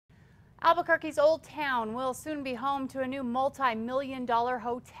Albuquerque's Old Town will soon be home to a new multi-million-dollar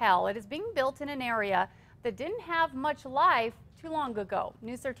hotel. It is being built in an area that didn't have much life too long ago.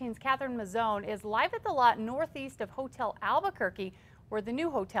 News 13's Catherine Mazzone is live at the lot northeast of Hotel Albuquerque, where the new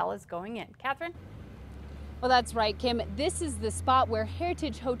hotel is going in. Catherine? Well, that's right, Kim. This is the spot where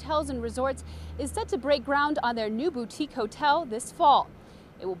Heritage Hotels and Resorts is set to break ground on their new boutique hotel this fall.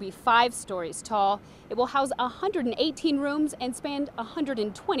 It will be 5 stories tall. It will house 118 rooms and span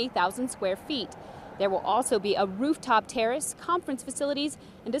 120,000 square feet. There will also be a rooftop terrace, conference facilities,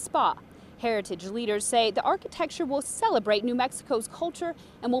 and a spa. Heritage leaders say the architecture will celebrate New Mexico's culture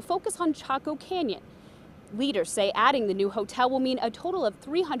and will focus on Chaco Canyon. Leaders say adding the new hotel will mean a total of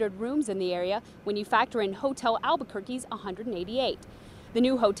 300 rooms in the area when you factor in Hotel Albuquerque's 188. The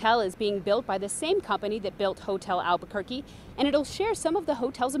new hotel is being built by the same company that built Hotel Albuquerque, and it'll share some of the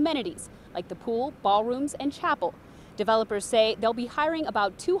hotel's amenities, like the pool, ballrooms, and chapel. Developers say they'll be hiring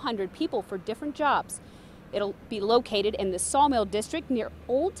about 200 people for different jobs. It'll be located in the Sawmill District near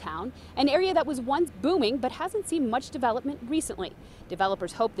Old Town, an area that was once booming but hasn't seen much development recently.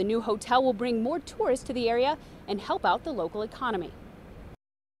 Developers hope the new hotel will bring more tourists to the area and help out the local economy.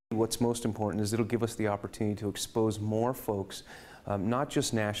 What's most important is it'll give us the opportunity to expose more folks, not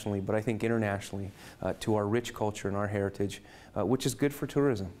just nationally, but I think internationally, to our rich culture and our heritage, which is good for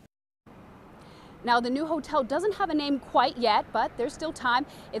tourism. Now, the new hotel doesn't have a name quite yet, but there's still time.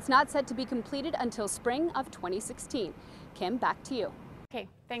 It's not set to be completed until spring of 2016. Kim, back to you. Okay,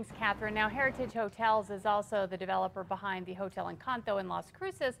 thanks, Catherine. Now, Heritage Hotels is also the developer behind the Hotel Encanto in Las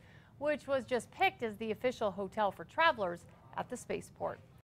Cruces, which was just picked as the official hotel for travelers at the spaceport.